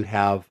desk, you'd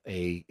have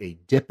a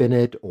dip in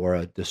it or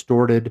a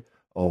distorted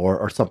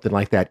or something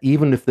like that.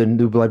 Even if the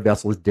new blood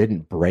vessels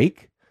didn't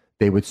break,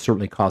 they would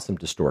certainly cause some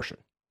distortion.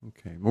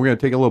 Okay, we're going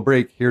to take a little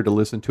break here to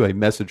listen to a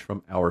message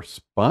from our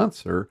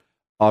sponsor,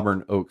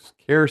 Auburn Oaks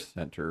Care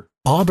Center.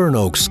 Auburn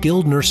Oaks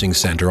Skilled Nursing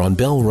Center on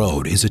Bell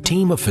Road is a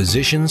team of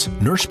physicians,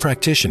 nurse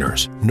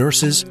practitioners,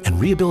 nurses, and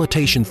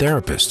rehabilitation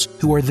therapists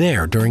who are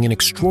there during an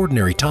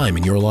extraordinary time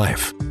in your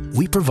life.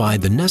 We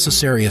provide the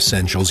necessary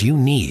essentials you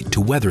need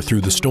to weather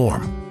through the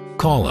storm.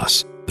 Call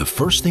us. The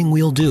first thing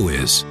we'll do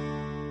is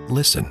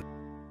listen.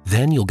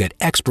 Then you'll get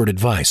expert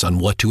advice on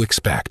what to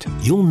expect.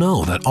 You'll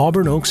know that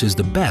Auburn Oaks is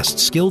the best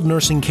skilled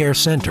nursing care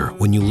center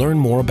when you learn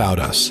more about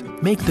us.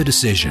 Make the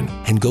decision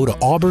and go to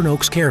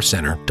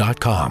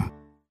auburnoakscarecenter.com.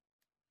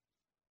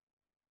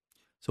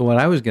 So what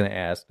I was going to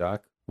ask,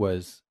 Doc,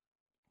 was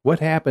what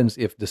happens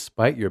if,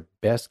 despite your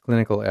best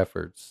clinical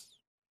efforts,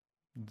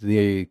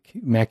 the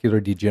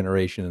macular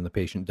degeneration in the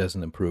patient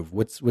doesn't improve?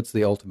 What's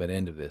the ultimate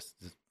end of this?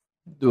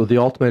 Well, the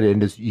ultimate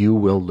end is you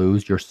will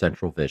lose your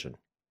central vision.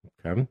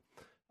 Okay.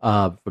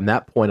 From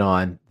that point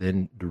on,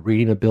 then the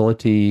reading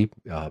ability,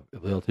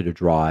 ability to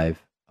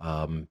drive,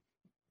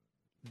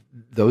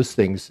 those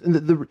things.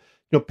 And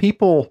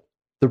people,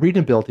 the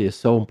reading ability is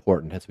so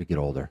important as we get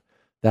older.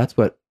 That's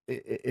what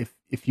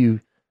if you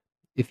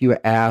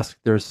ask,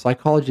 there's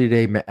Psychology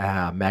Today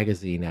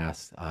magazine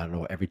asks, I don't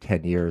know, every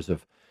 10 years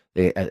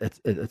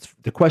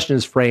the question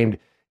is framed: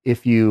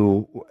 if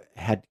you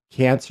had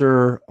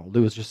cancer, or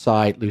lose your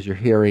sight, lose your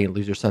hearing,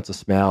 lose your sense of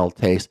smell,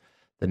 taste,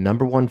 the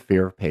number one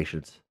fear of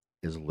patients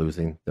is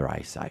losing their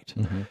eyesight.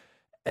 Mm-hmm.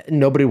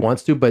 Nobody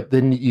wants to, but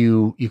then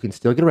you can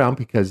still get around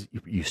because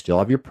you still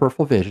have your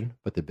peripheral vision,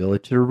 but the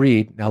ability to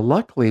read. Now,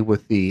 luckily,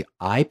 with the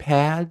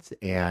iPads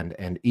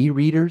and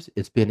e-readers,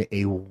 it's been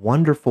a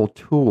wonderful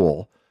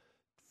tool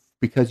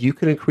because you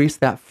can increase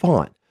that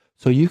font.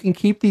 So you can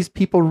keep these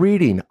people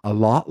reading a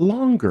lot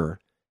longer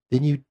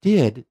than you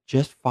did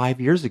just 5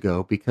 years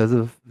ago because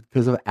of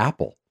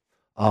Apple.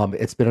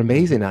 It's been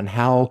amazing on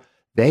how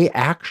they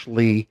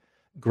actually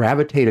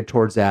gravitated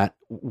towards that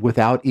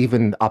without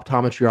even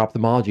optometry or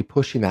ophthalmology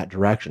pushing that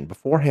direction.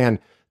 Beforehand,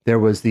 there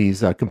was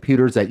these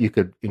computers that you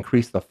could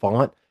increase the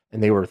font,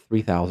 and they were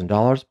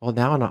 $3,000. Well,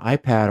 now on an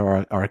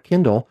iPad or a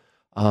Kindle,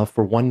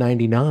 for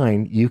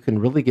 $199, you can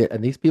really get,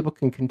 and these people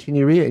can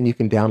continue reading, and you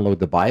can download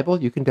the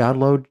Bible. You can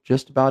download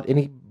just about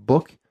any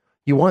book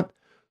you want.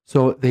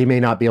 So they may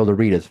not be able to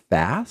read as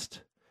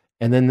fast.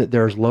 And then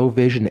there's low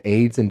vision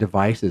aids and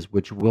devices,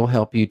 which will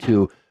help you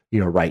to,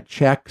 write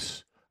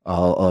checks,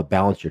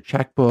 balance your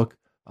checkbook,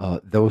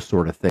 those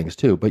sort of things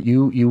too. But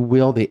you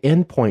will, the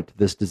end point to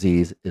this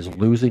disease is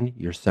losing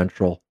your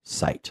central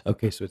sight.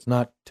 Okay, so it's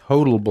not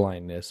total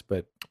blindness,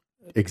 but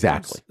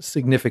exactly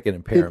significant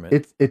impairment.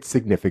 It's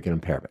significant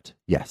impairment.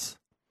 Yes.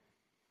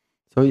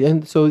 So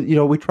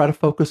we try to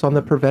focus on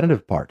the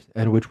preventative part,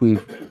 and which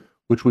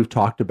we've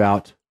talked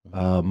about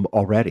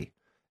already.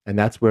 And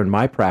that's where in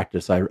my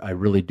practice, I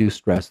really do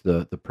stress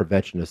the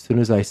prevention. As soon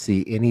as I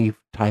see any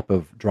type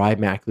of dry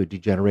macular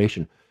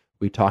degeneration,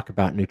 we talk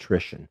about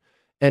nutrition.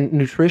 And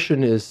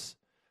nutrition is,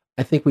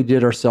 I think we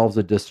did ourselves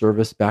a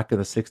disservice back in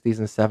the 60s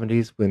and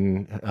 70s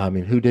when,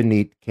 who didn't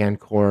eat canned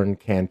corn,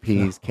 canned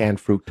peas, canned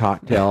fruit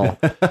cocktail?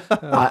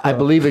 I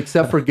believe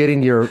except for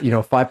getting your,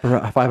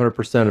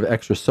 500% of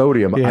extra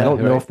sodium, I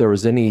don't know if there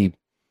was any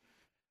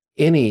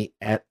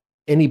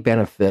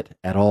benefit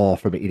at all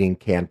from eating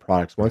canned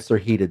products. Once they're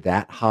heated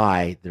that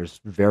high, there's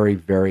very,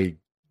 very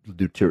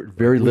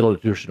little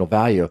nutritional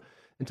value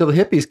until the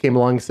hippies came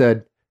along and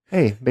said,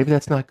 hey, maybe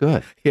that's not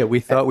good. Yeah, we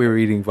thought we were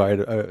eating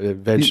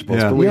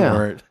vegetables, but we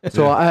weren't.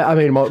 So, I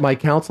mean, my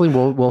counseling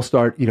will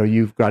start,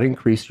 you've got to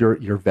increase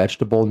your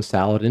vegetable and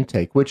salad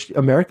intake, which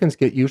Americans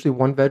get usually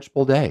one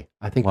vegetable a day.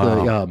 I think,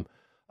 you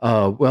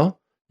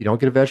don't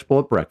get a vegetable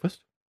at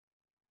breakfast.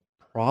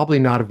 Probably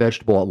not a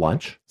vegetable at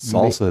lunch.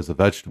 Salsa is a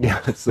vegetable. Yeah,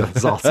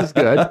 salsa is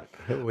good.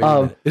 Wait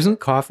a minute. Isn't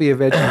coffee a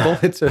vegetable?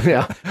 It's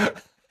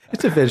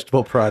a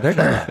vegetable product.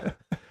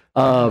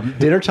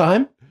 Dinner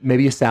time,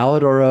 maybe a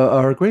salad or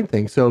a green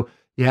thing. So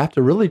you have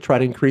to really try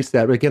to increase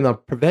that. But again, the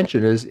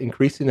prevention is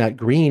increasing that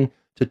green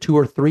to 2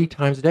 or 3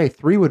 times a day.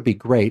 3 would be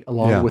great,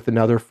 along with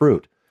another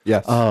fruit.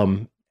 Yes.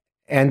 And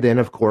then,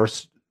 of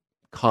course,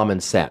 common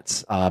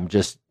sense.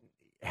 Just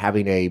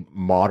having a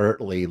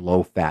moderately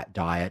low-fat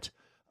diet.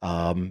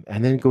 And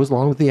then it goes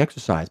along with the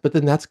exercise. But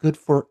then that's good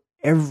for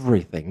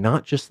everything,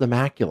 not just the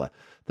macula.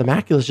 The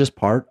macula is just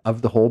part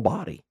of the whole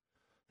body.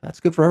 That's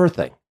good for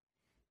everything.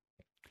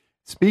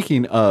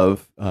 Speaking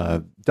of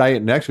diet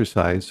and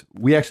exercise,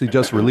 we actually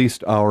just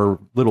released our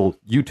little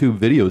YouTube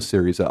video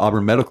series at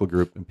Auburn Medical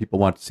Group, and people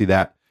want to see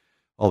that.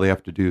 All they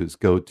have to do is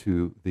go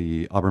to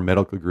the Auburn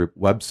Medical Group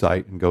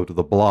website and go to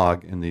the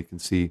blog, and they can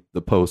see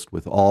the post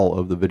with all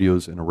of the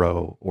videos in a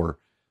row, or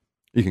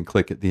you can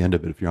click at the end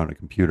of it if you're on a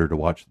computer to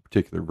watch the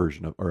particular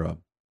version of, or a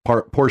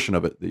portion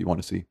of it that you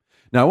want to see.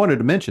 Now, I wanted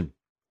to mention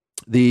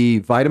the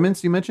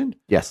vitamins you mentioned.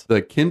 Yes.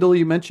 The Kindle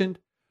you mentioned.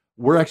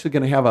 We're actually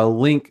going to have a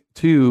link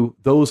to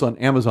those on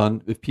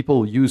Amazon. If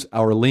people use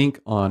our link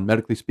on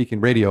Medically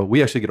Speaking Radio,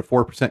 we actually get a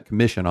 4%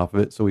 commission off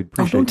of it. So we'd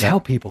appreciate don't that. tell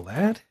people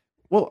that.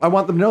 Well, I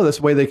want them to know this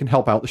way they can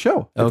help out the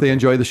show. Okay. If they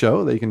enjoy the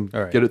show, they can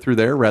All right. get it through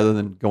there rather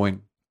than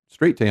going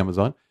straight to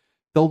Amazon.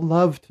 They'll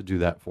love to do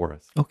that for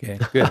us. Okay,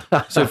 good.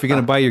 So if you're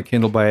going to buy your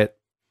Kindle, buy it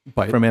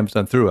from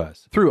Amazon through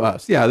us. Through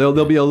us. Yeah,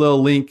 there'll be a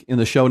little link in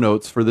the show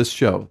notes for this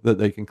show that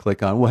they can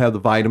click on. We'll have the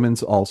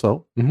vitamins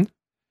also.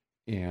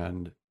 Mm-hmm.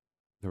 And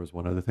there was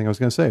one other thing I was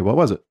going to say. What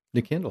was it?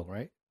 The Kindle,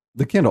 right?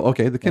 The Kindle.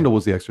 Okay, the Kindle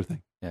was the extra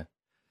thing. Yeah.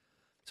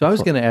 So I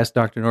was going to ask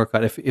Dr.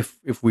 Norcott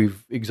if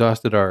we've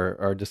exhausted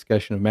our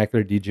discussion of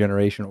macular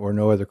degeneration or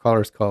no other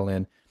callers call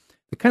in,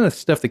 the kind of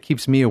stuff that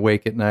keeps me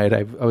awake at night,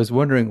 I was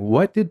wondering,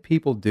 what did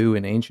people do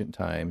in ancient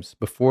times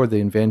before the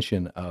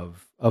invention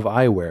of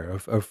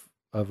eyewear,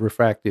 of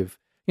refractive,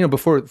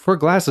 before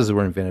glasses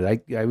were invented? I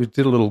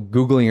did a little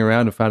Googling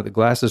around and found out that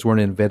glasses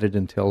weren't invented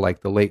until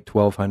like the late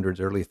 1200s,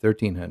 early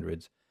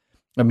 1300s.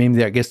 I mean,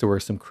 I guess there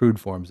were some crude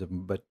forms of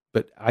them,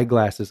 but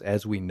eyeglasses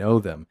as we know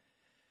them.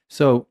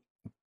 So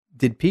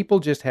did people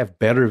just have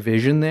better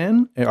vision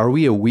then? Are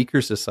we a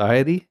weaker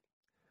society?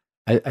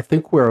 I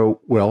think we're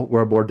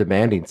a more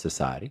demanding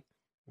society.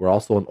 We're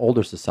also an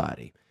older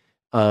society.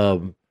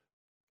 Remember,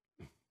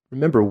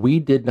 we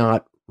did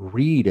not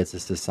read as a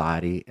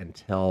society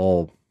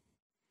until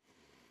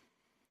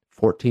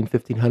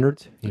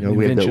 1500s.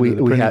 We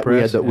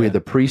had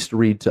the priest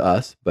read to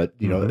us, but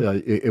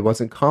it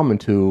wasn't common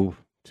to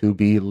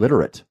be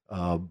literate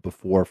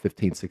before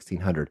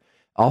 1600.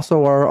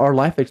 Also, our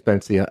life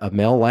expectancy, a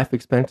male life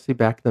expectancy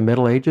back in the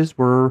Middle Ages,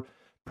 were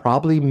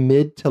probably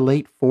mid to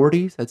late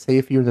 40s. I'd say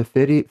if you're in the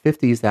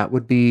 50s, that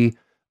would be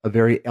a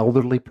very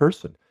elderly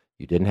person.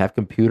 You didn't have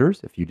computers.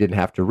 If you didn't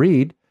have to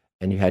read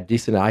and you had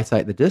decent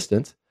eyesight in the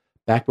distance,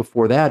 back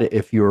before that,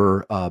 if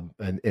you're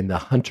in the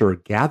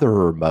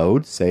hunter-gatherer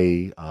mode,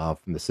 say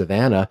from the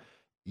savannah,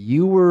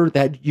 your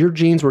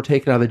genes were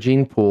taken out of the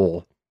gene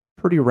pool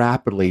pretty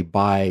rapidly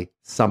by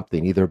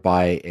something, either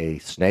by a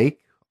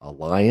snake, a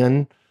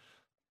lion,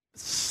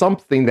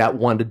 something that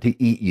wanted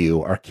to eat you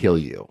or kill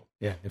you.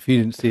 Yeah, if you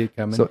didn't see it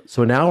coming.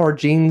 So now our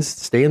genes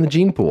stay in the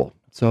gene pool.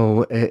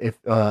 So if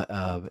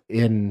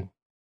in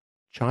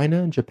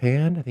China and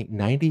Japan, I think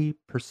 90%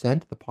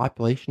 of the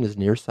population is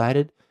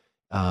nearsighted.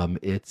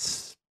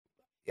 It's,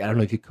 I don't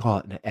know if you call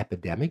it an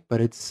epidemic, but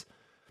it's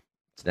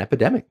an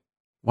epidemic.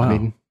 Wow. I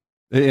mean,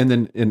 and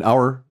then in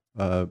our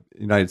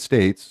United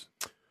States,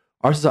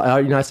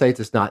 our United States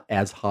is not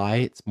as high.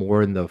 It's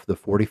more in the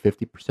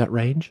 40-50%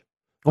 range.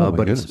 Oh, my but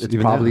goodness. it's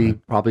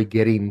Even probably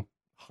getting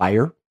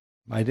higher.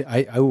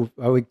 I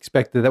would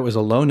expect that was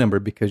a low number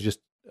because just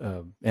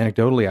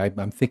anecdotally,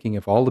 I'm thinking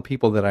of all the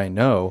people that I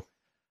know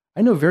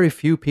very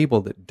few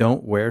people that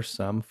don't wear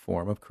some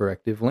form of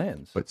corrective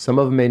lens. But some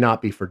of them may not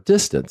be for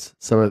distance.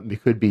 Some of them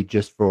could be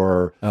just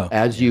for,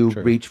 you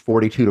reach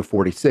 42 to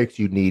 46,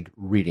 you need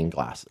reading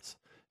glasses.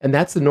 And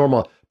that's the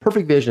normal.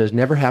 Perfect vision is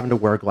never having to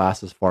wear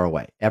glasses far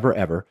away,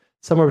 ever.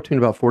 somewhere between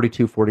about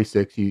 42,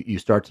 46, you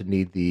start to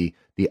need the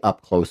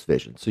up close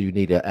vision. So you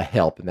need a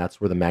help, and that's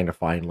where the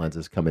magnifying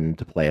lenses come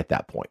into play at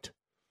that point.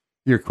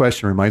 Your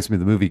question reminds me of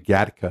the movie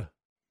Gattaca.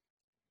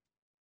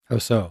 How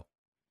so?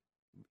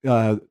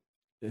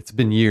 It's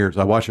been years.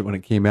 I watched it when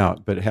it came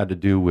out, but it had to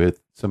do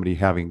with somebody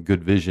having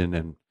good vision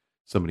and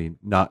somebody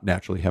not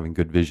naturally having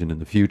good vision in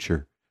the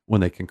future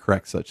when they can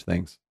correct such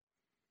things.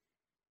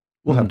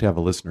 We'll have to have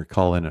a listener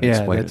call in and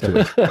explain it to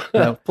us.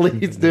 No,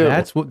 Please do.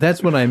 That's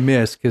what I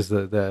missed because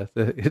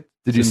Did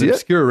you see it?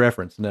 Obscure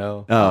reference?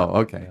 No. Oh,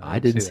 okay. I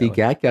didn't see that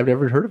one. Gattaca. I've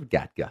never heard of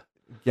Gattaca.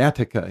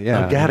 Gattaca,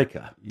 yeah. Oh,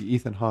 Gattaca.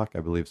 Ethan Hawke, I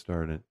believe,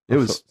 starred in it. It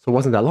was, so it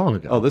wasn't that long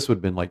ago. oh, this would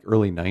have been like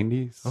early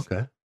 90s.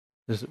 Okay.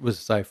 This was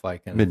sci-fi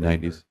kind of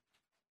Mid-90s. thing,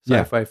 Yeah.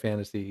 Sci-fi,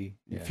 fantasy,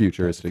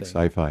 Futuristic type of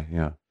thing. sci-fi,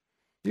 yeah.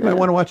 You Yeah. might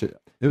want to watch it.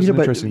 It was an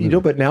interesting movie.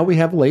 but now we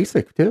have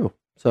LASIK too.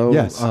 So,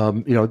 Yes.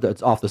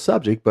 that's off the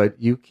subject, but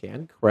you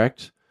can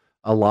correct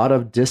a lot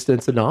of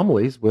distance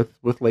anomalies with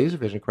laser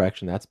vision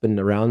correction. That's been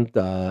around in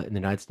the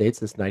United States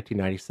since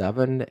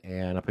 1997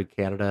 and up in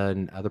Canada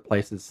and other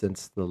places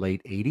since the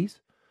late 80s.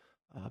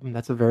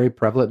 That's a very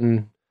prevalent,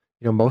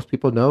 and most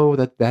people know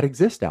that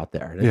exists out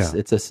there. And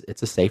it's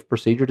a safe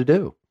procedure to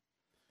do.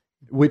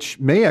 Which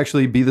may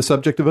actually be the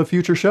subject of a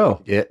future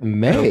show. It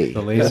may.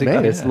 The LASIK, It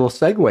may. It's a little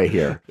segue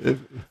here. If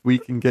we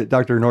can get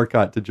Dr.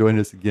 Norcott to join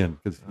us again,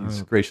 because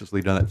he's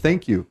graciously done it.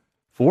 Thank you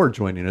for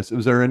joining us.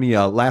 Was there any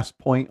last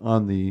point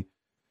on the...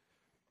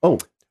 Oh,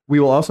 we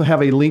will also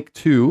have a link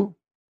to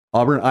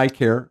Auburn Eye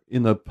Care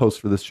in the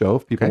post for this show.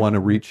 If people want to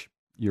reach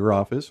your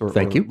office or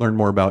learn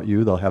more about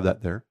you, they'll have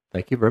that there.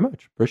 Thank you very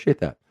much. Appreciate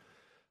that.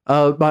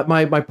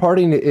 My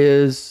parting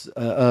is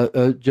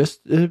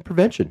just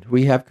prevention.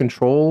 We have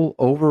control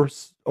over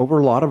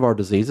a lot of our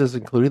diseases,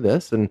 including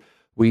this, and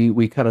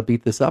we kind of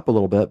beat this up a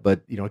little bit.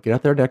 But get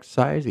out there and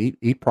exercise,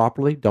 eat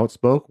properly, don't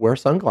smoke, wear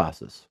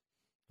sunglasses.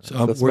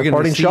 So That's we're my going to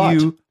parting see shot.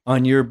 you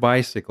on your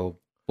bicycle,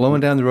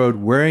 blowing down the road,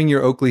 wearing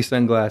your Oakley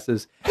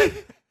sunglasses,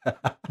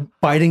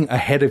 biting a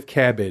head of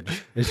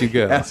cabbage as you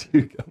go. As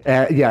you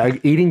go.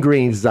 Eating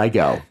greens as I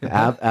go.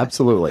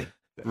 Absolutely.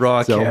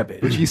 Raw So-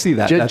 cabbage. But you see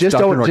that. Just That's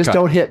Dr. don't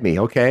Norcott. hit me,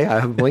 okay? I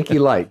have a blinky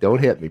light. Don't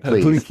hit me,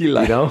 please. blinky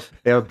light.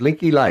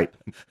 Blinky light.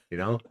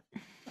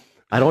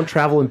 I don't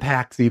travel in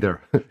packs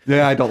either.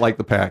 Yeah, I don't like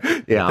the pack. Yeah,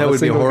 That I'm a would be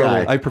single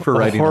horrible. guy. I prefer A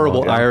riding horrible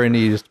alone.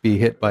 irony is to be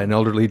hit by an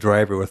elderly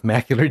driver with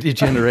macular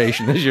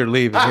degeneration as you're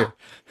leaving here.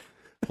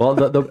 Well,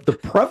 the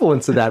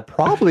prevalence of that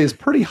probably is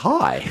pretty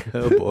high.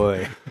 Oh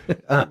boy.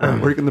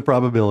 Working the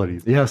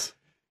probabilities. Yes.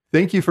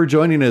 Thank you for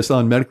joining us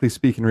on Medically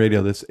Speaking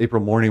Radio this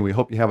April morning. We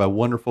hope you have a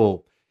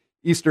wonderful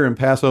Easter and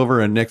Passover,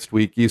 and next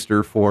week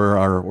Easter for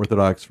our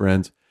Orthodox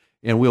friends.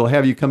 And we'll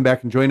have you come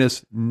back and join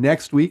us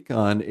next week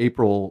on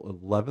April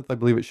 11th, I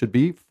believe it should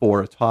be,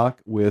 for a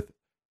talk with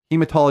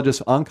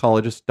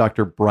hematologist-oncologist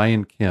Dr.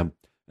 Brian Kim.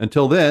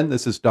 Until then,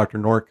 this is Dr.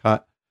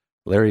 Norcott,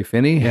 Larry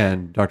Finney.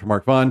 and Dr.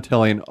 Mark Vaughn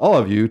telling all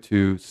of you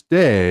to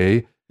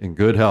stay in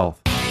good health.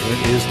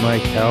 Where is my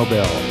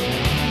cowbell?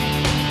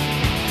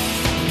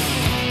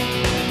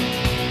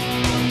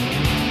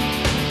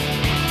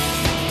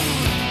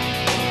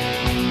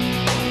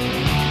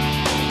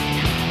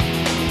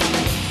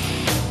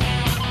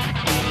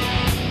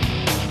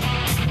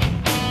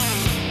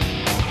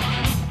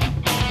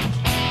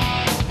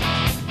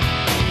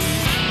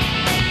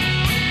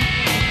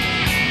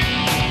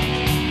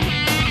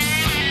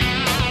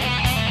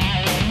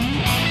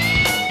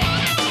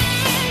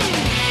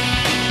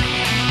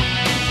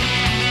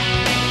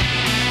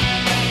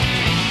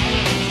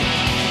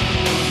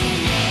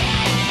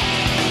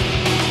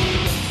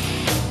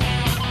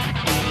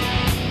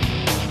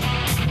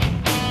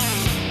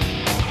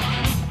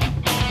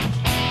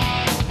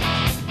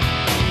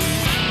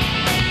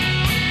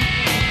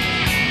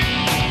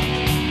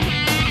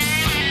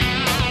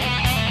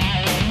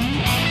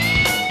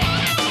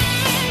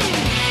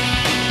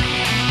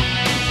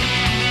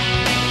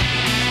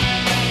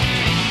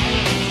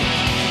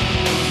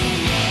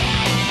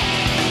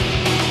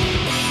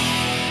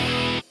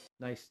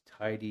 Nice,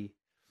 tidy.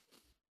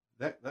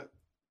 That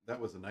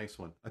was a nice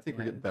one. I think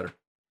we're getting better.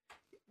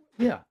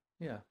 Yeah.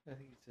 I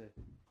think it's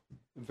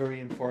a very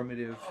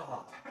informative.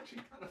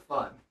 Actually, kind of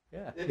fun.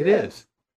 Yeah, It is.